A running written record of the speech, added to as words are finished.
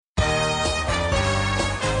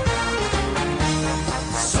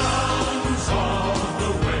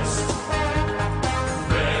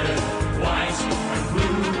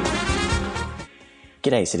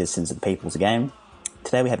G'day citizens of the People's Game.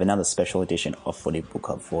 Today we have another special edition of Footy Book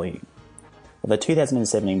Club for you. While the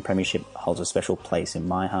 2017 Premiership holds a special place in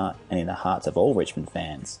my heart and in the hearts of all Richmond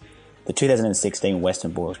fans, the 2016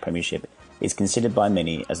 Western Bulldogs Premiership is considered by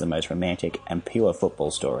many as the most romantic and pure football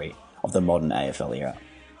story of the modern AFL era.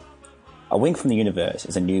 A Wink from the Universe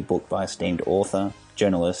is a new book by esteemed author,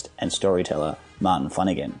 journalist and storyteller Martin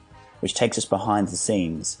Flanagan, which takes us behind the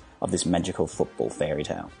scenes of this magical football fairy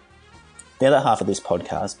tale. The other half of this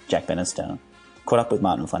podcast, Jack Banister, caught up with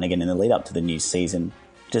Martin Flanagan in the lead up to the new season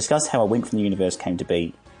to discuss how A Wink from the Universe came to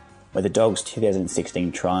be, where the Dogs'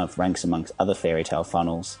 2016 triumph ranks amongst other fairy tale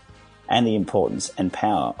funnels, and the importance and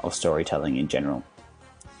power of storytelling in general.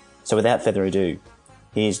 So without further ado,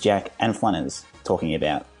 here's Jack and Flanners talking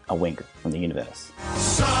about A Wink from the Universe.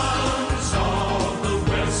 Sons of the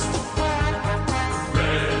West,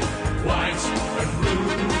 red, white and blue,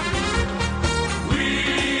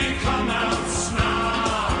 we come out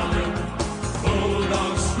snarling,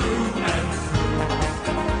 Bulldogs through and through.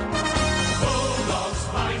 Bulldogs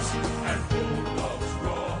bite and Bulldogs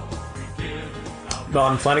roar, we give our...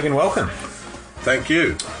 Martin Flanagan, welcome. Thank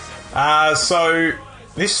you. So,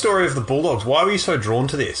 this story of the Bulldogs, why were you so drawn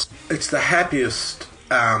to this? It's the happiest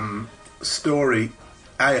story,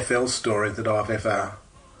 AFL story, that I've ever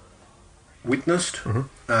witnessed.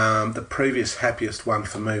 Mm-hmm. The previous happiest one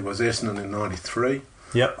for me was Essendon in '93.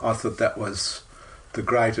 Yep. I thought that was the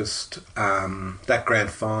greatest. That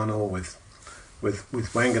grand final with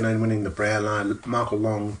Wanganeen winning the Brownlow, Michael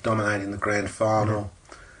Long dominating the grand final,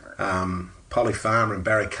 Polly Farmer and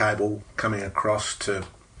Barry Cable coming across to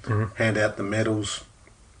hand out the medals.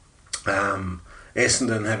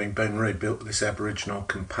 Essendon having been rebuilt with this Aboriginal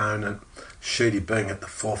component, Sheedy being at the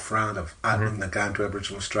forefront of opening the game to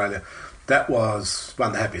Aboriginal Australia. That was one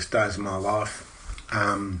of the happiest days of my life.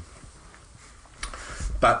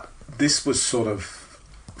 But this was sort of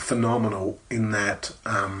phenomenal in that,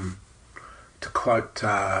 to quote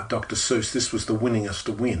Dr. Seuss, this was the winningest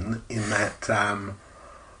win in that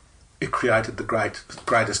it created the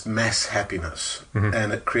greatest mass happiness,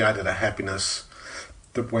 and it created a happiness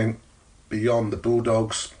that went beyond the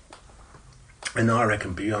Bulldogs, and I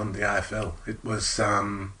reckon beyond the AFL. It was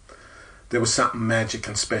there was something magic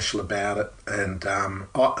and special about it, and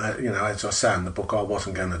as I say in the book, I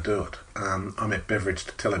wasn't going to do it. I met Beveridge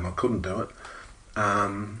to tell him I couldn't do it,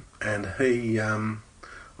 and he, I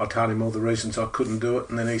told him all the reasons I couldn't do it,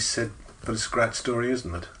 and then he said, "But it's a great story,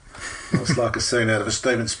 isn't it?" It was like a scene out of a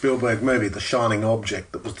Steven Spielberg movie, The Shining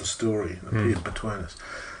Object, that was the story, appeared between us,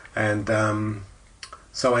 and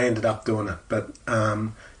so I ended up doing it. But, I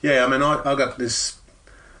got this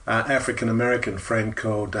African-American friend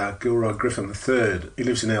called Gilroy Griffin III. He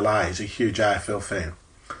lives in LA. He's a huge AFL fan.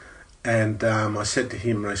 And I said to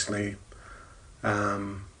him recently,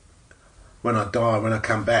 when I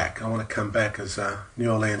come back, I want to come back as a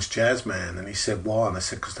New Orleans jazz man. And he said, why? And I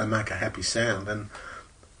said, because they make a happy sound. And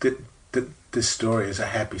this story is a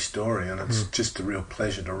happy story, and it's just a real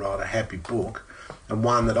pleasure to write a happy book, and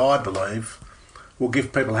one that I believe will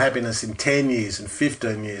give people happiness in 10 years and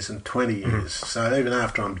 15 years and 20 years. So even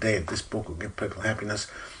after I'm dead, this book will give people happiness,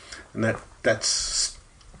 and that's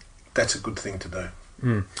a good thing to do.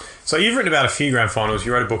 So you've written about a few grand finals.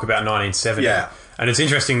 You wrote a book about 1970. Yeah. And it's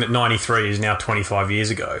interesting that 93 is now 25 years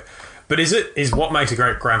ago. But is what makes a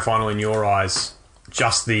great grand final in your eyes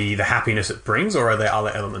just the happiness it brings, or are there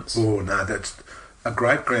other elements? Oh, no, that's a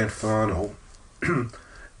great grand final.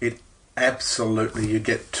 Absolutely, you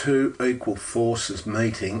get two equal forces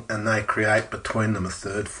meeting, and they create between them a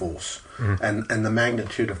third force. And the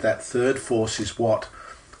magnitude of that third force is what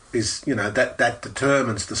is, that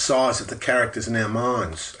determines the size of the characters in our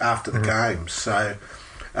minds after the games. So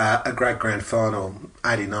a great grand final,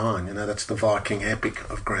 89, that's the Viking epic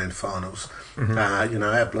of grand finals.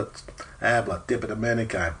 Ablett, Dipper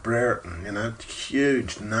Domenico, Brereton,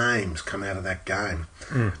 huge names come out of that game.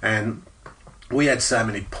 And we had so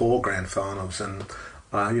many poor grand finals, and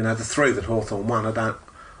the three that Hawthorn won,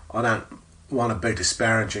 I don't want to be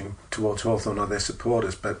disparaging towards Hawthorn or their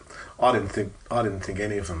supporters, but I didn't think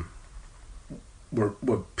any of them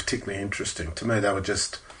were particularly interesting. To me, they were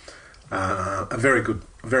just a very good,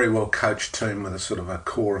 very well coached team with a sort of a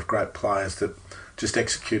core of great players that just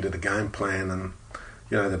executed a game plan. And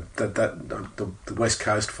the West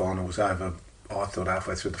Coast final was over, I thought,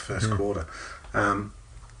 halfway through the first quarter.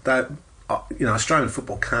 Australian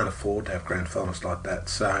football can't afford to have grand finals like that.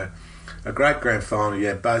 So a great grand final,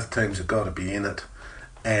 both teams have got to be in it,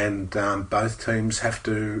 and both teams have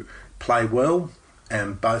to play well,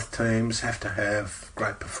 and both teams have to have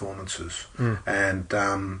great performances. And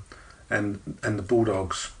the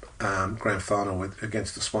Bulldogs grand final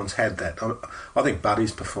against the Swans had that. I think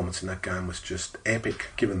Buddy's performance in that game was just epic,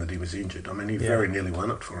 given that he was injured. I mean, he very nearly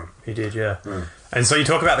won it for him. He did, yeah. And so you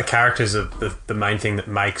talk about the characters of the main thing that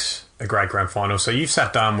makes a great grand final. So you've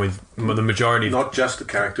sat down with the majority... Not just the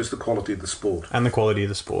characters, the quality of the sport. And the quality of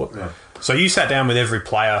the sport. Yeah. So you sat down with every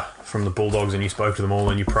player from the Bulldogs and you spoke to them all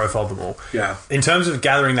and you profiled them all. Yeah. In terms of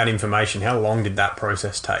gathering that information, how long did that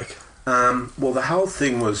process take? Well, the whole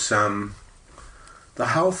thing was...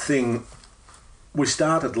 we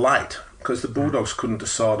started late because the Bulldogs couldn't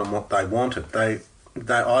decide on what they wanted. I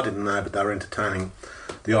didn't know, but they were entertaining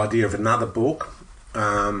the idea of another book,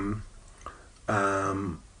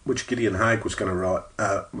 which Gideon Haigh was going to write,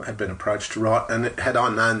 had been approached to write. And had I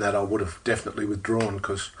known that, I would have definitely withdrawn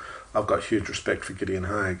because I've got huge respect for Gideon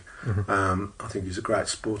Haigh. I think he's a great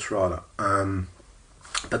sports writer.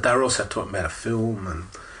 But they were also talking about a film, and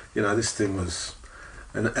this thing was,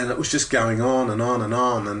 and it was just going on and on and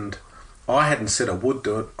on. And I hadn't said I would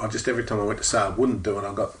do it. I just, every time I went to say I wouldn't do it,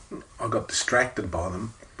 I got distracted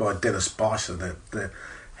by Dennis Spicer, the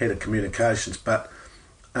head of communications. But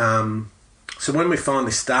so when we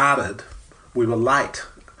finally started, we were late,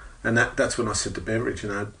 and that's when I said to Beveridge,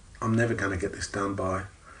 I'm never going to get this done by.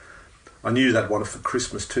 I knew they'd want it for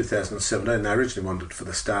Christmas 2017. They originally wanted it for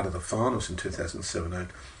the start of the finals in 2017,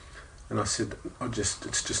 and I said,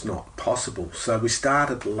 it's just not possible. So we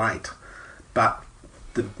started late, but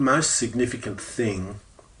the most significant thing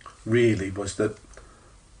really was that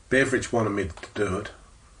Beveridge wanted me to do it.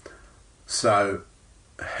 So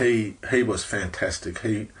he was fantastic.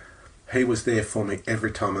 He was there for me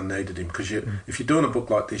every time I needed him, because if you're doing a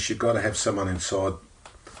book like this, you've got to have someone inside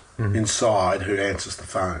who answers the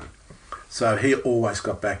phone. So he always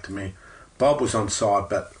got back to me. Bob was on side,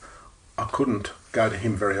 but I couldn't go to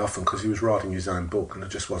him very often because he was writing his own book and it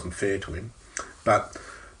just wasn't fair to him. But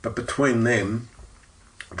between them,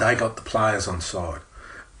 they got the players on side,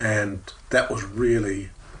 and that was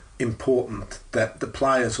really important, that the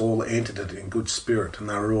players all entered it in good spirit and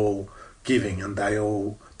they were all giving, and they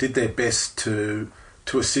all did their best to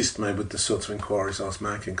assist me with the sorts of inquiries I was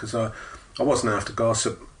making, because I wasn't after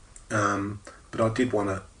gossip, but I did want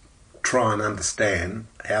to try and understand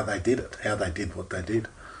how they did it, how they did what they did.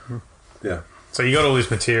 Yeah. So you got all this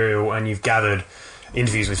material and you've gathered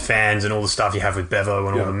interviews with fans and all the stuff you have with Bevo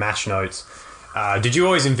and all the match notes. Did you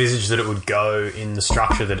always envisage that it would go in the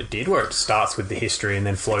structure that it did, where it starts with the history and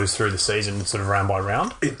then flows through the season sort of round by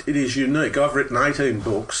round? It is unique. I've written 18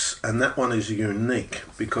 books, and that one is unique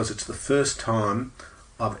because it's the first time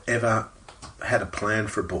I've ever had a plan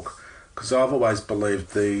for a book. Because I've always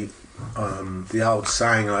believed the old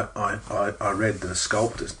saying I read that a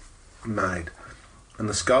sculptor made, and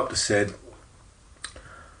the sculptor said,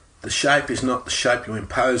 "The shape is not the shape you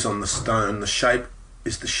impose on the stone, the shape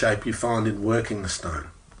is the shape you find in working the stone."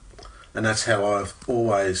 And that's how I've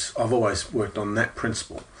always worked on that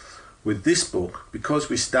principle. With this book, because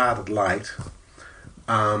we started late,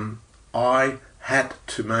 I had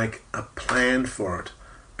to make a plan for it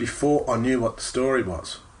before I knew what the story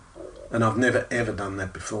was. And I've never ever done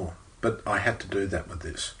that before, but I had to do that with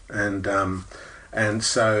this. And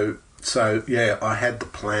so yeah, I had the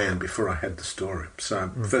plan before I had the story.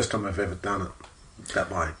 So first time I've ever done it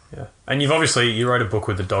that way. Yeah. And you wrote a book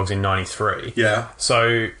with the Dogs in 93. Yeah.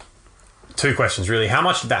 So two questions really. How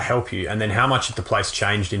much did that help you? And then how much had the place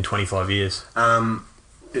changed in 25 years?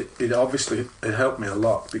 It obviously helped me a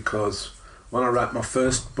lot, because when I wrote my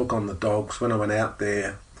first book on the Dogs, when I went out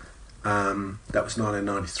there, that was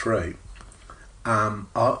 1993,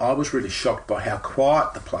 I was really shocked by how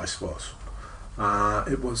quiet the place was.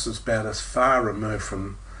 It was about as far removed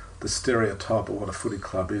from the stereotype of what a footy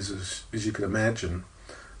club is as you could imagine.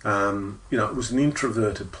 It was an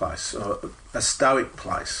introverted place, a stoic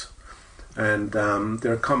place, and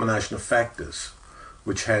there are a combination of factors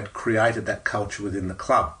which had created that culture within the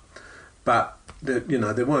club. But there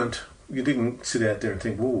weren't. You didn't sit out there and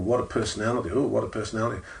think, "Oh, what a personality! Oh, what a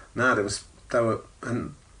personality!" No, they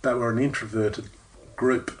were an introverted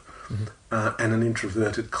group. And an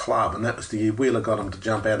introverted club, and that was the year Wheeler got them to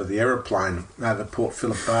jump out of the aeroplane over Port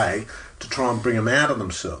Phillip Bay to try and bring them out of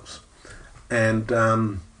themselves, and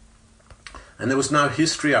there was no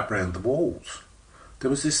history up around the walls. There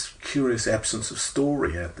was this curious absence of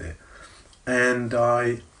story out there, and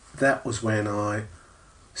that was when I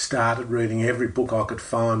started reading every book I could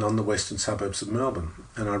find on the western suburbs of Melbourne,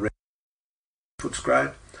 and I read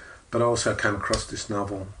Footscray, but I also came across this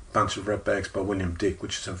novel, Bunch of Ratbags by William Dick,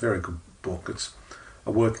 which is a very good book. It's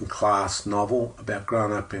a working class novel about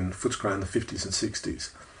growing up in Footscray in the 50s and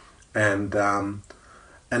 60s. And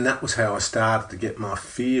that was how I started to get my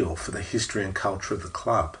feel for the history and culture of the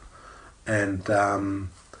club. And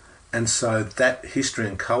And so that history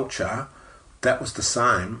and culture, that was the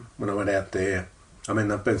same when I went out there. I mean,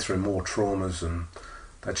 they've been through more traumas, and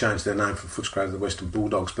they changed their name from Footscray to the Western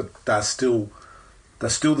Bulldogs, but they're still the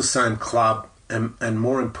same club, and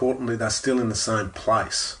more importantly, they're still in the same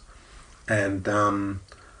place. And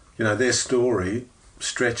their story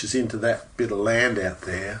stretches into that bit of land out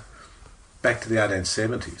there back to the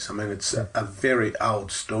 1870s. I mean, it's a very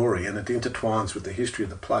old story, and it intertwines with the history of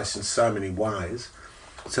the place in so many ways.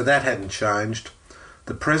 So that hadn't changed.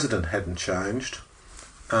 The president hadn't changed.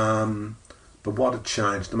 But what had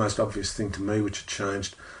changed, the most obvious thing to me which had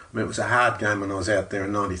changed, I mean, it was a hard game when I was out there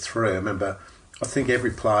in 93. I remember, I think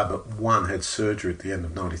every player but one had surgery at the end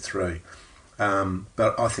of 93.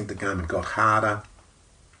 But I think the game had got harder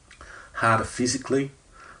physically,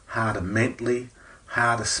 harder mentally,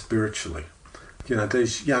 harder spiritually.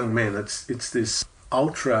 These young men, it's this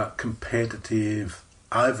ultra-competitive,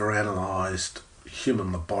 over-analysed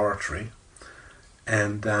human laboratory,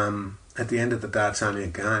 and at the end of the day, it's only a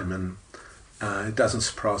game, and it doesn't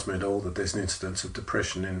surprise me at all that there's an incidence of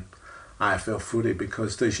depression in AFL footy,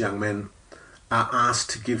 because these young men are asked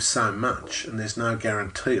to give so much, and there's no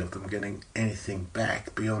guarantee of them getting anything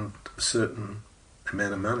back beyond a certain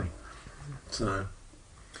amount of money.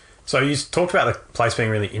 So you talked about the place being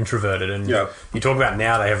really introverted, and you talk about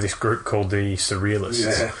now they have this group called the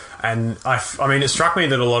Surrealists. Yeah. And I mean, it struck me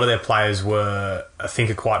that a lot of their players were, I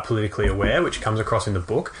think, are quite politically aware, which comes across in the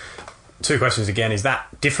book. 2 questions again. Is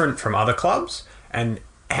that different from other clubs? And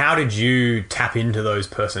how did you tap into those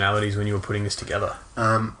personalities when you were putting this together?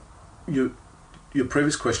 Your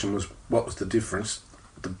previous question was, what was the difference?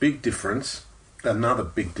 The big difference, another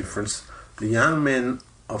big difference, the young men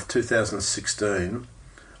of 2016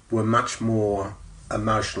 were much more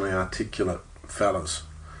emotionally articulate fellas.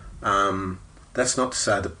 That's not to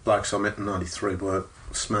say that blokes I met in 93 weren't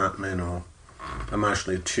smart men or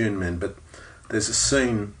emotionally attuned men, but there's a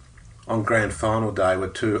scene on grand final day where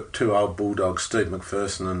two old Bulldogs, Steve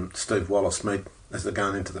McPherson and Steve Wallace, meet as they're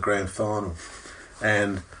going into the grand final.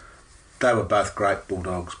 And they were both great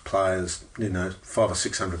Bulldogs players, 500 or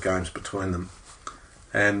 600 games between them.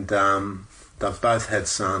 And they've both had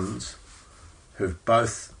sons who've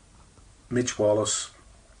both... Mitch Wallace,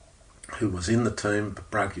 who was in the team but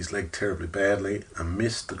broke his leg terribly badly and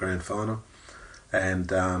missed the grand final,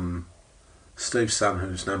 and Steve's son,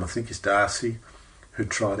 whose name I think is Darcy, who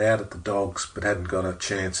tried out at the Dogs but hadn't got a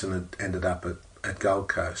chance and had ended up at Gold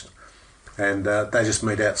Coast. And they just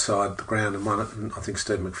meet outside the ground, and I think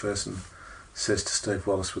Steve McPherson says to Steve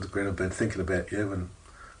Wallace with a grin, "I've been thinking about you," and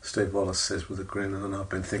Steve Wallace says with a grin, "And I've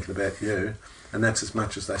been thinking about you." And that's as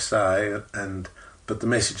much as they say, but the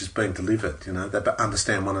message is being delivered, they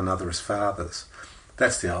understand one another as fathers.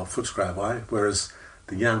 That's the old Footscray way, whereas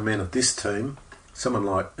the young men of this team, someone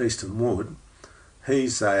like Easton Wood,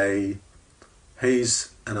 he's an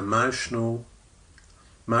emotionally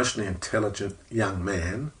intelligent young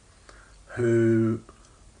man who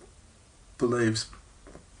believes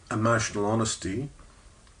emotional honesty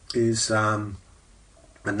is a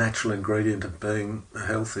natural ingredient of being a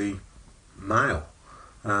healthy male.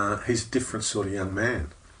 He's a different sort of young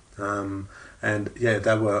man,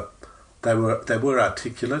 they were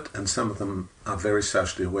articulate, and some of them are very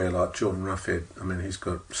socially aware, like Jordan Roughhead. I mean, he's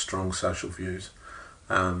got strong social views,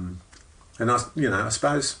 and I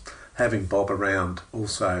suppose having Bob around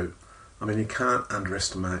also. I mean, you can't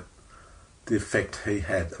underestimate the effect he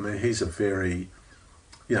had. I mean, he's a very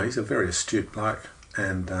astute bloke,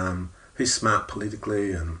 and he's smart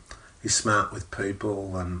politically, and he's smart with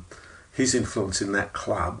people, and his influence in that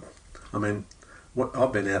club. I mean,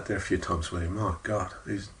 I've been out there a few times with him. My God,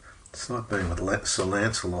 it's like being with Sir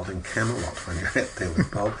Lancelot in Camelot when you're out there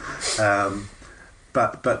with Bob.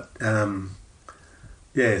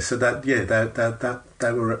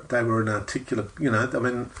 They were an articulate. I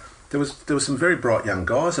mean, there was some very bright young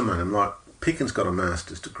guys among them. Like Pickens got a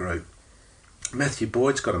master's degree, Matthew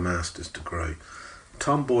Boyd's got a master's degree,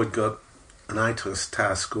 Tom Boyd got an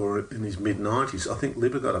ATAR score in his mid-90s. I think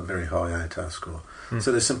Libba got a very high ATAR score.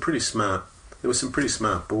 So there were some pretty smart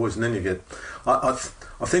boys. And then you get... I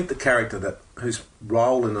think the character whose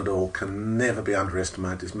role in it all can never be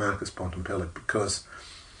underestimated is Marcus Bontempelli, because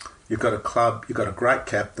you've got a great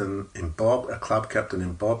captain in Bob, a club captain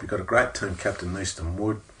in Bob, you've got a great team captain in Easton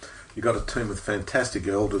Wood, you've got a team with fantastic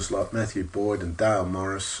elders like Matthew Boyd and Dale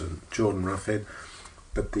Morris and Jordan Roughhead,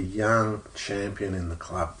 but the young champion in the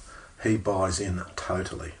club, he buys in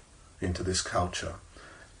totally into this culture,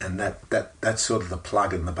 and that's sort of the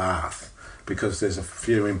plug in the bath, because there's a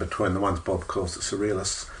few in between, the ones Bob calls the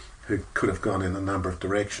Surrealists, who could have gone in a number of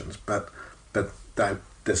directions, but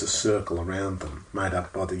there's a circle around them made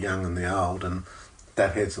up by the young and the old, and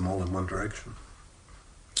that heads them all in one direction.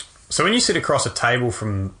 So when you sit across a table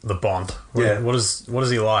from the Bont, Yeah. what is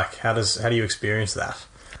he like? How do you experience that?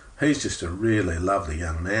 He's just a really lovely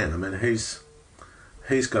young man. I mean, he's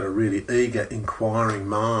got a really eager, inquiring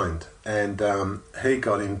mind, and he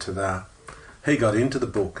got into the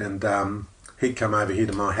book, and he'd come over here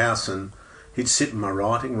to my house, and he'd sit in my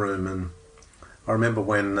writing room, and I remember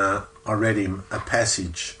when I read him a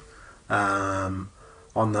passage on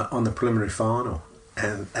the preliminary final,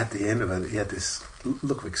 and at the end of it, he had this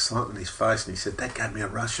look of excitement in his face, and he said, "That gave me a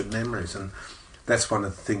rush of memories," and that's one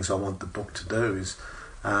of the things I want the book to do is.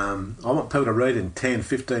 I want people to read in 10,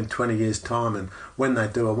 15, 20 years' time, and when they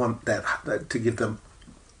do, I want that to give them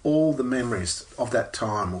all the memories of that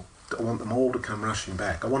time. I want them all to come rushing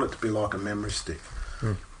back. I want it to be like a memory stick.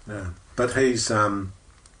 Yeah. But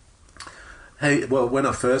when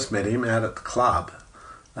I first met him out at the club,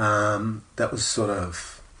 that was sort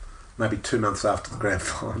of maybe 2 months after the grand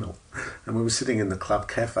final, and we were sitting in the club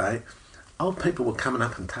cafe. Old people were coming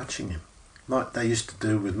up and touching him, like they used to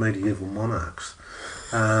do with medieval monarchs.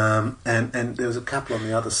 And there was a couple on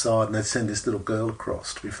the other side, and they'd send this little girl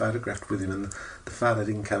across to be photographed with him, and the photo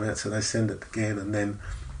didn't come out, so they send it again, and then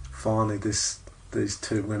finally these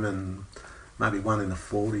two women, maybe one in the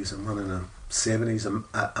 40s and one in the 70s,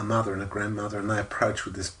 a mother and a grandmother, and they approach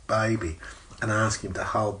with this baby and ask him to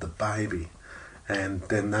hold the baby, and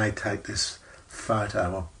then they take this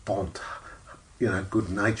photo of Bont,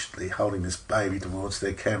 good-naturedly holding this baby towards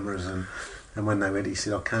their cameras, and when they went, he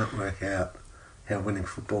said, "I can't work out how winning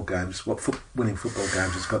football games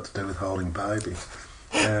has got to do with holding babies."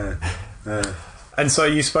 And so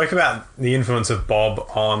you spoke about the influence of Bob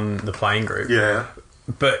on the playing group. Yeah.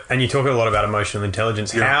 And you talk a lot about emotional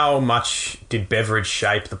intelligence. Yeah. How much did Beveridge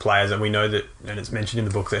shape the players? And we know that, and it's mentioned in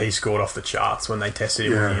the book, that he scored off the charts when they tested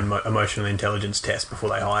him on the emotional intelligence test before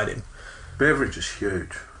they hired him. Beveridge is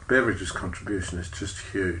huge. Beveridge's contribution is just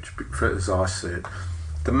huge, as I see it.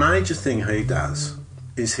 The major thing he does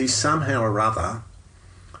is he somehow or other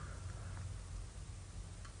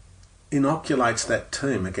inoculates that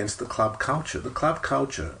team against the club culture. The club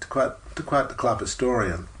culture, to quote the club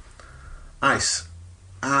historian, Ace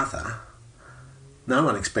Arthur, no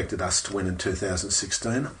one expected us to win in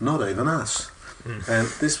 2016, not even us. And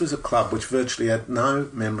this was a club which virtually had no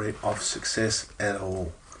memory of success at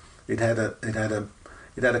all. It had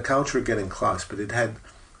a culture of getting close, but it had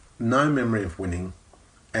no memory of winning.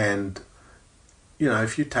 And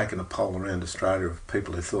if you'd taken a poll around Australia of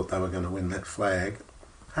people who thought they were going to win that flag,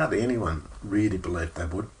 hardly anyone really believed they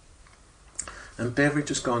would. And Beveridge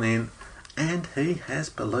has gone in, and he has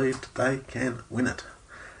believed they can win it.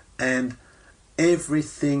 And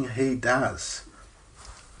everything he does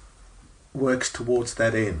works towards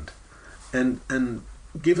that end. And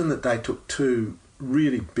given that they took two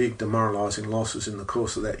really big demoralising losses in the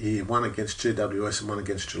course of that year, one against GWS and one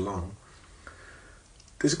against Geelong,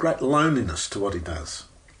 there's a great loneliness to what he does,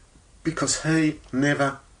 because he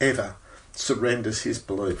never, ever surrenders his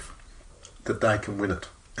belief that they can win it,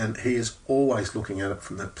 and he is always looking at it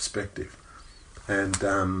from that perspective. And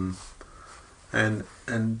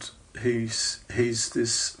he's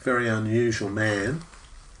this very unusual man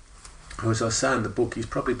who, as I say in the book, he's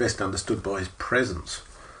probably best understood by his presence.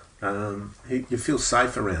 You feel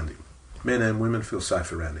safe around him. Men and women feel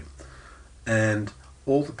safe around him, and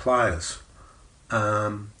all the players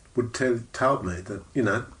told me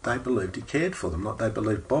that they believed he cared for them, like they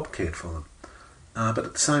believed Bob cared for them. But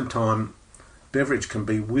at the same time, Beveridge can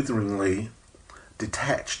be witheringly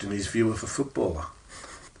detached in his view of a footballer.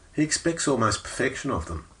 He expects almost perfection of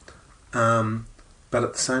them, but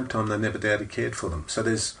at the same time, they never doubt he cared for them. So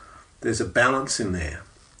there's a balance in there,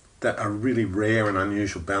 that a really rare and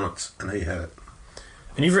unusual balance, and he had it.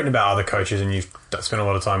 And you've written about other coaches, and you've spent a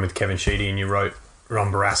lot of time with Kevin Sheedy, and you wrote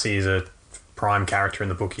Ron Barassi as a prime character in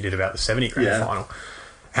the book you did about the 70 grand final.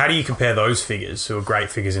 How do you compare those figures, who are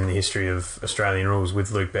great figures in the history of Australian rules,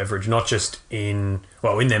 with Luke Beveridge, not just in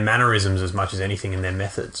their mannerisms as much as anything in their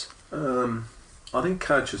methods? I think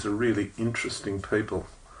coaches are really interesting people.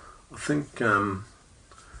 I think that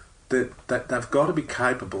they've got to be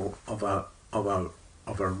capable of a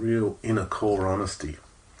real inner core honesty.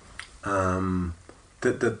 That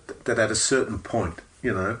at a certain point,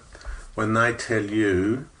 when they tell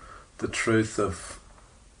you the truth of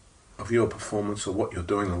your performance, or what you're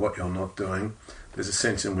doing or what you're not doing, there's a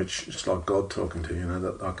sense in which it's like God talking to you,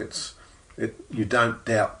 that you don't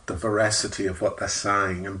doubt the veracity of what they're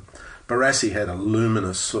saying. And Barassi had a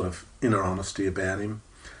luminous sort of inner honesty about him.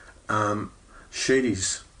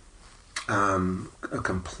 Sheedy's a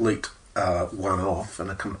complete one-off and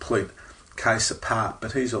a complete case apart,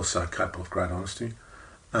 but he's also capable of great honesty.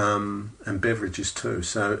 and Beveridge is too.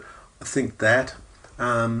 So I think that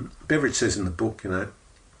Beveridge says in the book,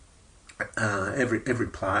 every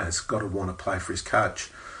player's got to want to play for his coach.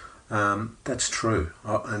 That's true,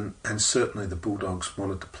 and certainly the Bulldogs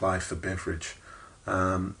wanted to play for Beveridge.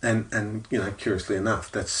 And curiously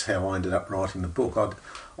enough, that's how I ended up writing the book.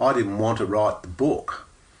 I didn't want to write the book,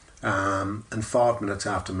 and 5 minutes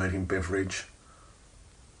after meeting Beveridge,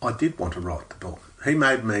 I did want to write the book. He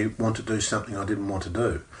made me want to do something I didn't want to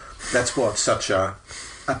do. That's why it's such a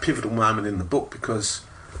pivotal moment in the book, because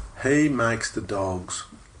he makes the Dogs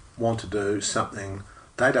want to do something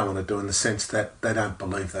they don't want to do, in the sense that they don't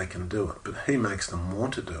believe they can do it, but he makes them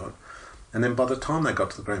want to do it. And then by the time they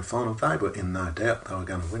got to the grand final, they were in no doubt they were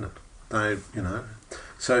going to win it.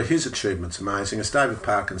 So his achievement's amazing. As David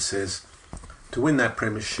Parkins says, to win that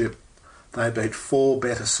premiership, they beat 4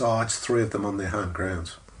 better sides, 3 of them on their home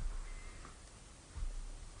grounds.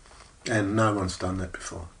 And no one's done that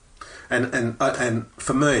before. And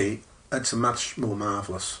for me, it's a much more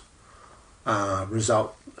marvellous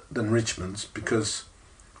result than Richmond's, because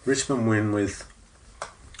Richmond win with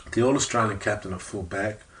the All-Australian captain at full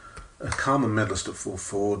back, a Coleman medalist at full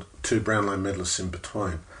forward, 2 Brownlow medalists in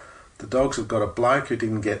between. The Dogs have got a bloke who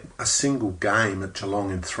didn't get a single game at Geelong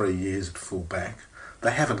in 3 years at full back. They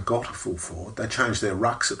haven't got a full forward. They changed their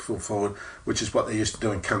rucks at full forward, which is what they used to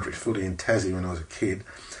do in country footy in Tassie when I was a kid.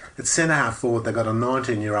 At centre-half forward, they've got a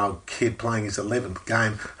 19-year-old kid playing his 11th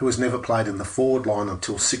game who has never played in the forward line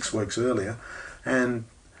until 6 weeks earlier. And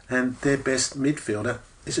their best midfielder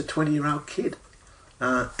is a 20-year-old kid.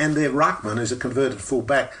 And their ruckman, who's a converted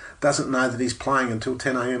full-back, doesn't know that he's playing until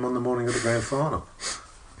 10 a.m. on the morning of the grand final.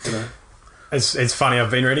 It's funny,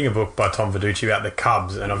 I've been reading a book by Tom Verducci about the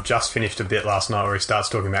Cubs, and I've just finished a bit last night where he starts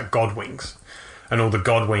talking about Godwinks and all the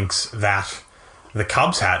Godwinks that the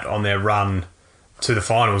Cubs had on their run to the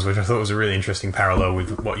finals, which I thought was a really interesting parallel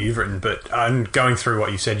with what you've written. But going through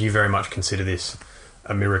what you said, you very much consider this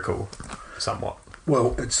a miracle, somewhat.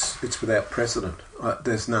 Well, it's without precedent.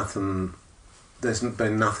 There's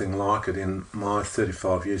been nothing like it in my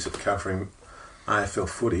 35 years of covering AFL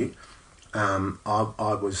footy.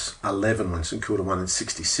 I was 11 when St Kilda won in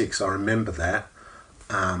 66. I remember that.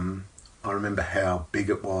 I remember how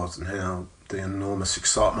big it was and how the enormous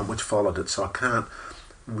excitement which followed it. So I can't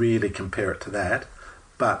really compare it to that.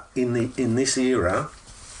 But in this era,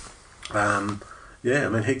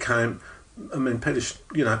 he came.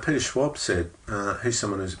 Peter Schwab said, he's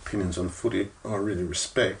someone whose opinions on footy I really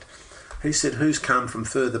respect. He said, who's come from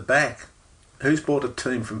further back? Who's brought a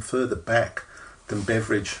team from further back than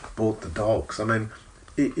Beveridge brought the Dogs? I mean,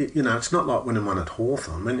 it's not like winning one at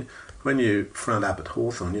Hawthorn. When you front up at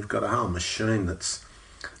Hawthorn, you've got a whole machine that's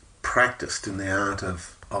practised in the art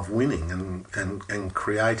of winning and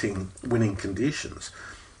creating winning conditions.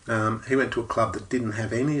 He went to a club that didn't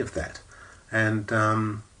have any of that, and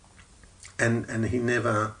he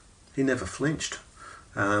never flinched.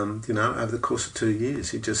 Over the course of 2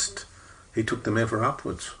 years, he took them ever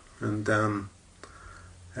upwards, and by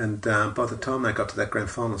the time they got to that grand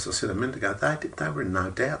final, as I said a minute ago, they were in no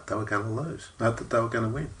doubt they were going to lose, that they were going to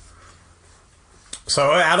win.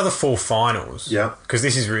 So out of the 4 finals, yeah, because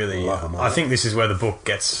this is really, I think this is where the book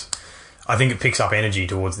gets, I think it picks up energy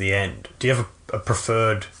towards the end. Do you have a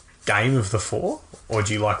preferred game of the 4, or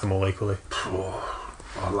do you like them all equally?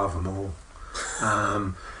 I love them all.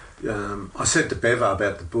 I said to Bevo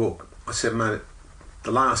about the book, I said, mate,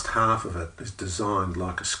 the last half of it is designed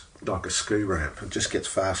like a ski ramp. It just gets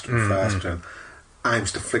faster and faster and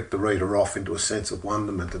aims to flick the reader off into a sense of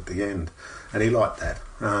wonderment at the end. And he liked that.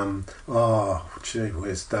 Gee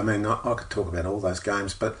whiz. I mean, I could talk about all those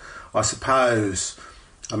games, but I suppose,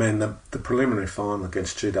 the preliminary final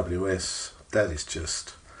against GWS, that is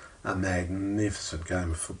just a magnificent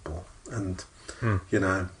game of football. And,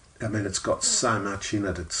 it's got so much in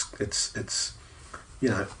it. It's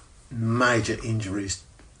major injuries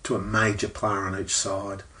to a major player on each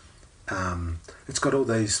side. It's got all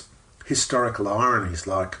these historical ironies,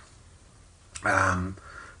 like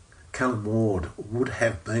Callum Ward would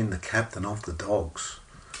have been the captain of the Dogs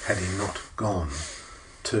had he not gone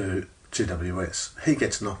to GWS. He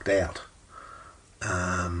gets knocked out.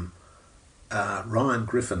 Ryan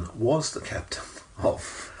Griffin was the captain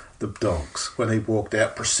of the Dogs when he walked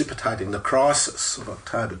out, precipitating the crisis of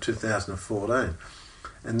October 2014.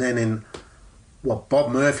 And then in what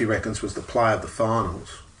Bob Murphy reckons was the play of the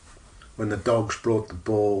finals, when the Dogs brought the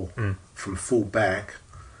ball from full back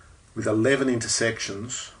with 11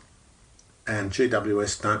 intersections and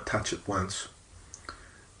GWS don't touch it once,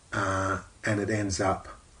 and it ends up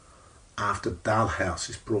after Dalhouse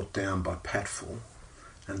is brought down by Patfull,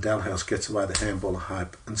 and Dalhouse gets away the handball of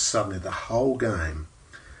hope, and suddenly the whole game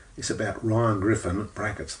is about Ryan Griffin,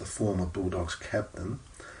 brackets the former Bulldogs captain,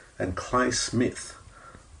 and Clay Smith,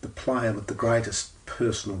 the player with the greatest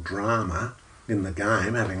personal drama in the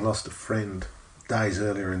game, having lost a friend days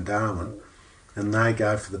earlier in Darwin, and they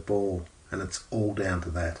go for the ball, and it's all down to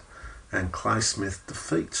that. And Clay Smith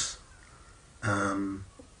defeats Ryan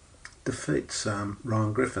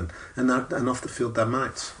Griffin, and off the field they're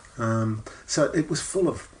mates. So it was full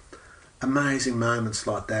of amazing moments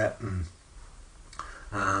like that, and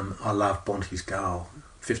I love Bonte's goal,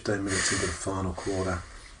 15 minutes into the final quarter.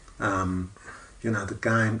 The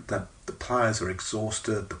game, the players are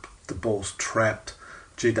exhausted, the ball's trapped,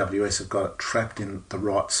 GWS have got it trapped in the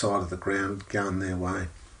right side of the ground, going their way.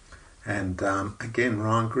 And again,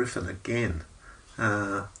 Ryan Griffin,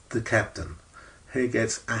 the captain, he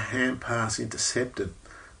gets a hand pass intercepted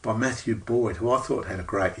by Matthew Boyd, who I thought had a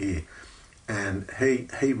great year, and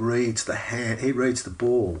he reads the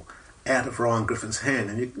ball out of Ryan Griffin's hand,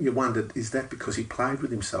 and you wondered, is that because he played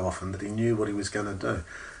with him so often that he knew what he was going to do?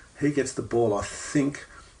 He gets the ball, I think,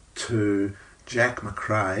 to Jack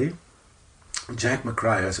McRae. Jack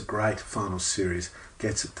McRae has a great final series,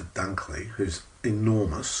 gets it to Dunkley, who's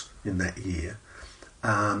enormous in that year.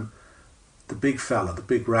 The big fella, the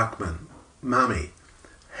big ruckman, Mummy,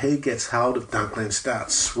 he gets hold of Dunkley and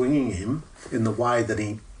starts swinging him in the way that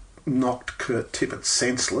he knocked Kurt Tippett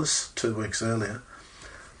senseless 2 weeks earlier.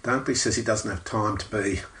 Dunkley says he doesn't have time to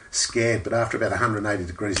be scared, but after about 180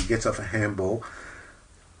 degrees he gets off a handball.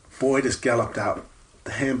 Boyd has galloped up,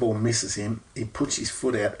 the handball misses him, he puts his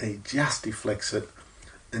foot out, he just deflects it,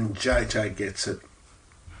 and JJ gets it,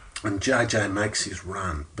 and JJ makes his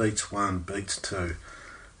run, beats one, beats two,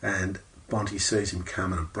 and Bonte sees him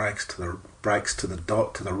coming and breaks to the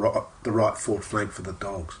right forward flank for the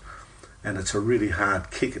Dogs, and it's a really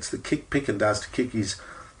hard kick. It's the kick Picken does to kick his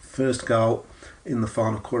first goal in the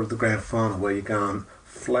final quarter of the grand final, where you're going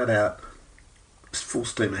flat out, full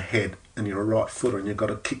steam ahead, and you're a right footer, and you've got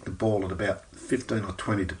to kick the ball at about 15 or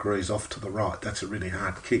 20 degrees off to the right. That's a really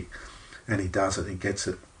hard kick, and he does it. He gets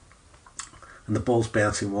it, and the ball's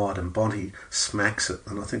bouncing wide, and Bonte smacks it.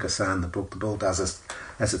 And I think I say in the book, the ball does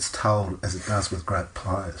as it's told, as it does with great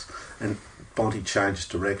players. And Bonte changes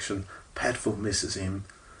direction. Padfield misses him.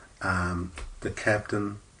 The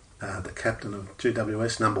captain of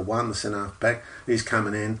GWS, number one, the centre half back, he's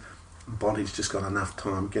coming in. Bonte's just got enough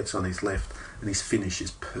time, gets on his left, and his finish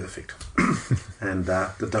is perfect. And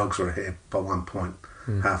the Dogs are ahead by 1 point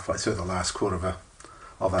halfway through the last quarter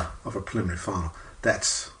of a preliminary final.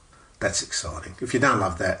 That's exciting. If you don't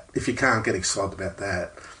love that, if you can't get excited about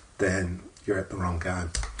that, then you're at the wrong game.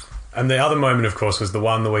 And the other moment, of course, was the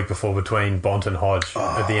one the week before between Bont and Hodge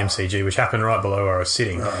at the MCG, which happened right below where I was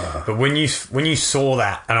sitting. But when you saw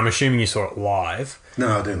that, and I'm assuming you saw it live.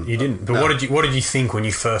 No, I didn't. You didn't. But no. What did you think when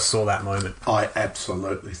you first saw that moment? I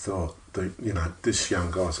absolutely thought that, this young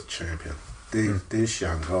guy's a champion. This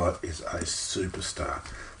young guy is a superstar.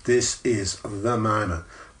 This is the moment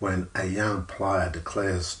when a young player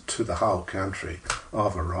declares to the whole country,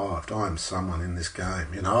 I've arrived, I am someone in this game.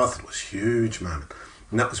 I thought it was a huge moment.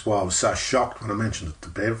 And that was why I was so shocked when I mentioned it to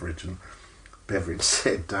Beveridge. And Beveridge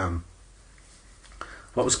said,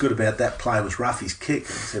 what was good about that play was Ruffy's kick.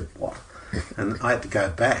 And I said, what? And I had to go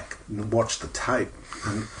back and watch the tape.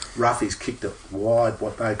 And Ruffy's kicked it wide,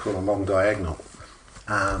 what they call a long diagonal.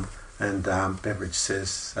 And Beveridge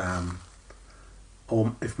says,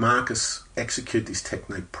 if Marcus executed his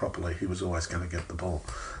technique properly, he was always going to get the ball.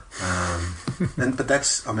 But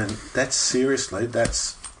that's seriously,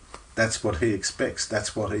 that's what he expects.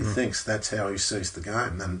 That's what he thinks. That's how he sees the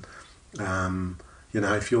game. And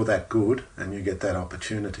if you're that good and you get that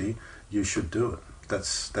opportunity, you should do it.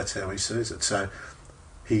 That's how he sees it. So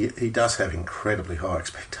he does have incredibly high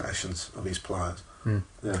expectations of his players.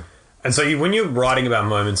 Yeah. And so when you're writing about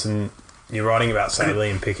moments and you're writing about, say,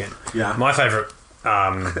 Liam Picken, my favourite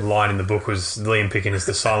line in the book was Liam Picken is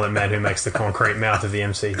the silent man who makes the concrete mouth of the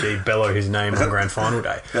MCG bellow his name on grand final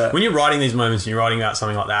day. Yeah. When you're writing these moments and you're writing about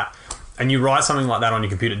something like that, and you write something like that on your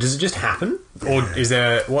computer, does it just happen? Or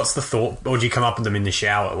what's the thought? Or do you come up with them in the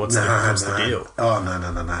shower? What's the deal? Oh, no.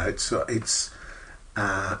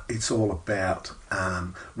 It's all about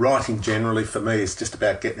writing generally for me is just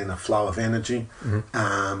about getting in a flow of energy.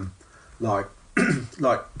 Like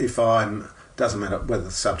if doesn't matter whether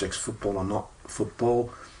the subject's football or not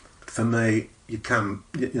football, for me, I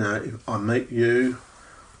meet you,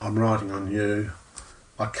 I'm writing on you,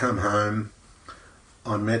 I come home,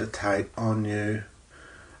 I meditate on you,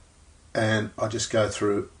 and I just go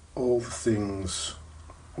through all the things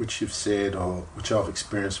which you've said or which I've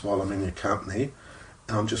experienced while I'm in your company,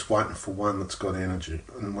 and I'm just waiting for one that's got energy.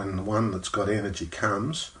 And when the one that's got energy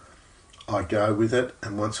comes, I go with it,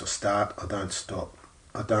 and once I start, I don't stop.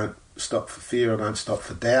 I don't stop for fear, I don't stop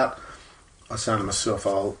for doubt. I say to myself,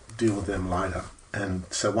 I'll deal with them later. And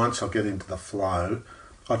so once I get into the flow,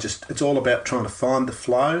 it's all about trying to find the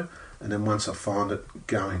flow, and then once I find it,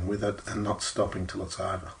 going with it and not stopping till it's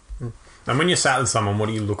over. And when you're sat with someone, what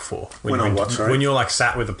do you look for? When you're like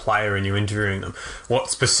sat with a player and you're interviewing them,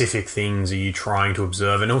 what specific things are you trying to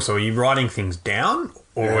observe? And also, are you writing things down,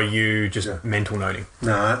 or are you just mental noting?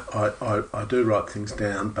 No, I do write things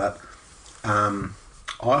down, but I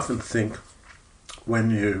often think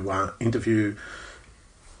when you interview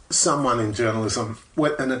someone in journalism,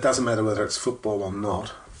 and it doesn't matter whether it's football or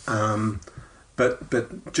not,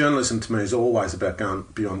 but journalism to me is always about going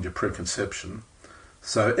beyond your preconception.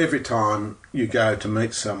 So every time you go to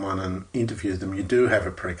meet someone and interview them, you do have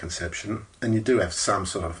a preconception and you do have some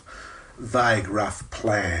sort of vague, rough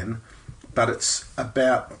plan, but it's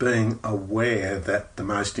about being aware that the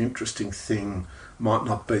most interesting thing might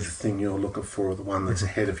not be the thing you're looking for or the one that's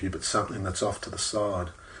ahead of you, but something that's off to the side.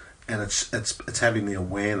 And it's having the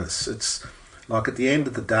awareness. It's like at the end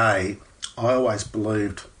of the day, I always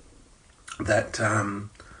believed that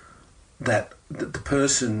that the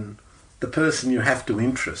person you have to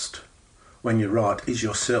interest when you write is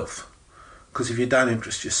yourself. Because if you don't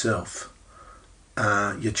interest yourself,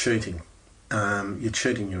 you're cheating. You're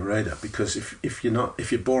cheating your reader, because if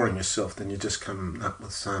you're boring yourself, then you're just coming up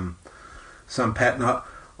with some pattern. I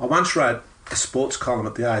once wrote a sports column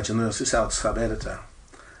at The Age, and there was this old sub-editor.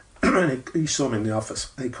 He saw me in the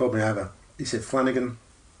office. He called me over. He said, "Flanagan,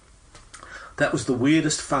 that was the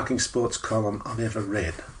weirdest fucking sports column I've ever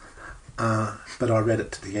read. But I read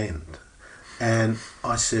it to the end." And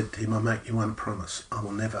I said to him, "I make you one promise. I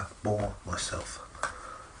will never bore myself."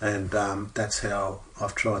 And that's how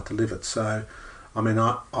I've tried to live it. So, I mean,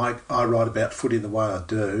 I write about footy the way I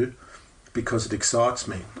do because it excites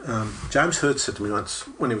me. James Hurd said to me once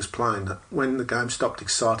when he was playing that when the game stopped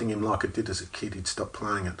exciting him like it did as a kid, he'd stop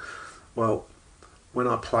playing it. Well, when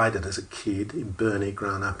I played it as a kid in Burnie,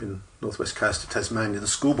 growing up in northwest coast of Tasmania, the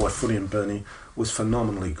schoolboy footy in Burnie was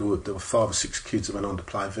phenomenally good. There were 5 or 6 kids that went on to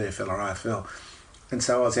play VFL or AFL. And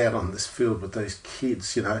so I was out on this field with these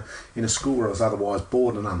kids, you know, in a school where I was otherwise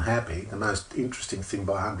bored and unhappy. The most interesting thing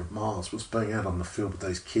by 100 miles was being out on the field with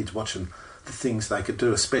these kids, watching the things they could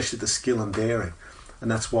do, especially the skill and daring. And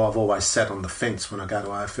that's why I've always sat on the fence when I go to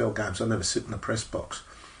AFL games. I never sit in the press box.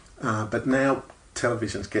 But now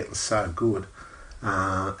television's getting so good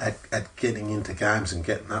at getting into games and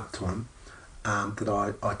getting up to them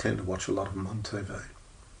that I tend to watch a lot of them on TV.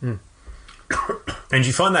 Mm. And do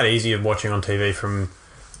you find that easier watching on TV from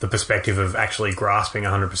the perspective of actually grasping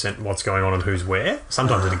 100% what's going on and who's where?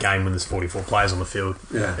 Sometimes at a game when there's 44 players on the field,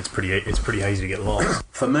 it's pretty easy to get lost.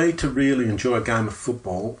 For me to really enjoy a game of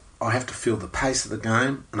football, I have to feel the pace of the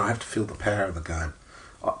game and I have to feel the power of the game.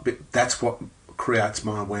 That's what creates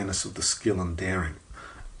my awareness of the skill and daring.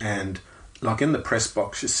 And like in the press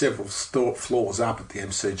box, you're several floors up at the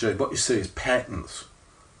MCG. What you see is patterns.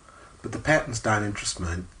 But the patterns don't interest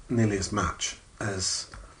me nearly as much as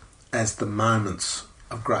the moments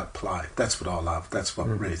of great play. That's what I love. That's what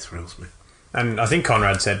really thrills me. And I think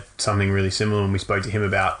Conrad said something really similar when we spoke to him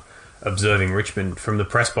about observing Richmond. From the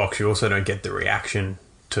press box, you also don't get the reaction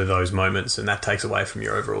to those moments, and that takes away from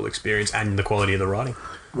your overall experience and the quality of the writing.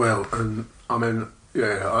 Well, and I mean,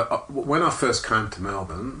 when I first came to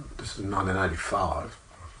Melbourne, this is in 1985,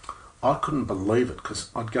 I couldn't believe it because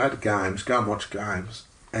I'd go and watch games,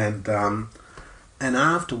 and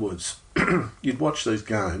afterwards you'd watch these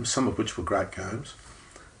games, some of which were great games,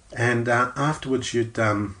 and afterwards you'd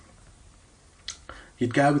go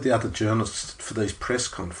with the other journalists for these press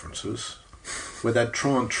conferences where they'd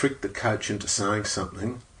try and trick the coach into saying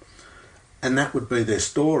something, and that would be their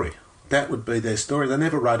story. They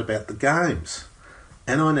never wrote about the games.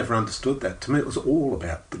 And I never understood that. To me, it was all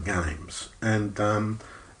about the games. And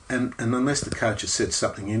unless the coach had said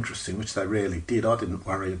something interesting, which they rarely did, I didn't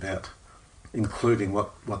worry about including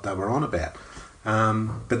what they were on about.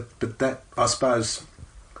 But that, I suppose,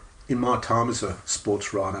 in my time as a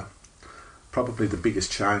sports writer, probably the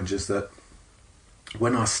biggest change is that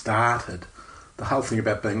when I started, the whole thing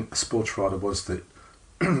about being a sports writer was that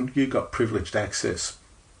you got privileged access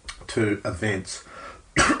to events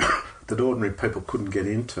that ordinary people couldn't get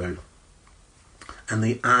into, and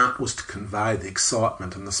the art was to convey the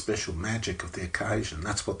excitement and the special magic of the occasion.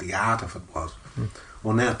 That's what the art of it was.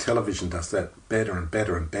 Well, now television does that better and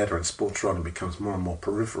better and better, and sports writing becomes more and more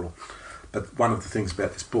peripheral. But one of the things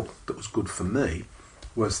about this book that was good for me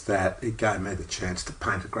was that it gave me the chance to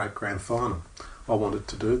paint a great grand final. I wanted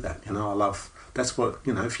to do that. You know, I love That's what,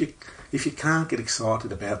 you know, if you can't get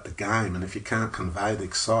excited about the game, and if you can't convey the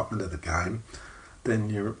excitement of the game,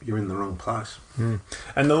 then you're in the wrong place.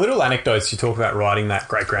 And the little anecdotes you talk about writing that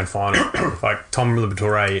great grand final, like Tom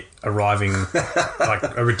Liberatore arriving like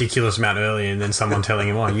a ridiculous amount early, and then someone telling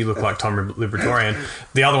him, "Oh, you look like Tom Liberatore," and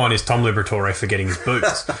the other one is Tom Liberatore forgetting his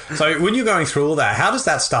boots. So when you're going through all that, how does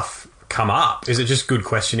that stuff come up? Is it just good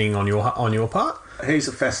questioning on your part? He's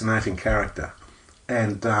a fascinating character,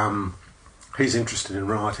 and he's interested in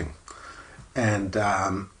writing, and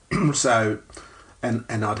so. And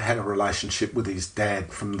I'd had a relationship with his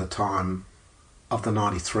dad from the time of the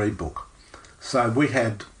 '93 book, so we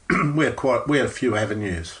had a few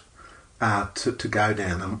avenues to go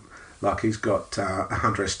down. And like he's got a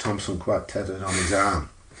Hunter S. Thompson quote tattooed on his arm.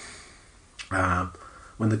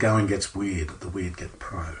 When the going gets weird, the weird get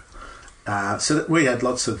pro. So that we had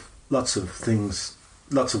lots of things,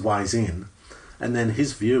 lots of ways in, and then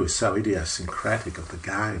his view is so idiosyncratic of the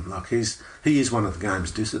game. Like he is one of the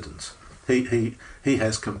game's dissidents. He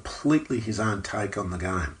has completely his own take on the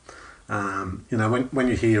game. You know, when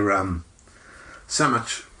you hear so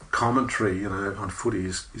much commentary, you know, on footy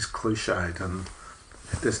is cliched, and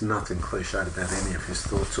there's nothing cliched about any of his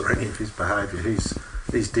thoughts or any of his behaviour.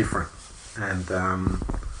 He's different, and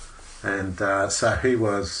so he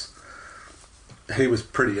was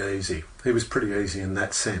pretty easy. He was pretty easy in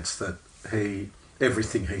that sense that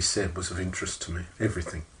everything he said was of interest to me.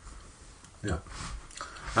 Everything, yeah.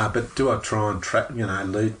 But do I try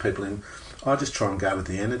and lead people in? I just try and go with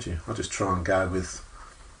the energy. I just try and go with,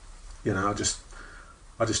 you know, I just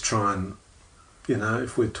try and, you know,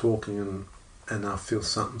 if we're talking and I feel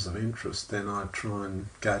something's of interest, then I try and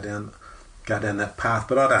go down that path.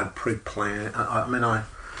 But I don't pre-plan. I mean,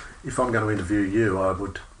 if I'm going to interview you, I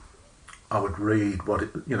would read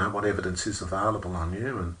what evidence is available on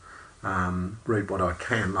you, and read what I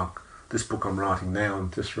can. Like this book I'm writing now,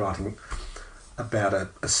 I'm just writing about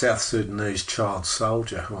a South Sudanese child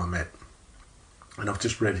soldier who I met, and I've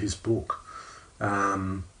just read his book.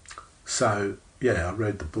 So yeah, I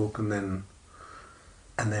read the book and then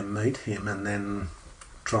meet him and then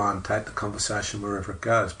try and take the conversation wherever it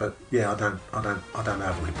goes. But yeah, I don't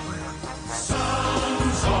overly plan.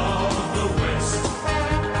 Sons of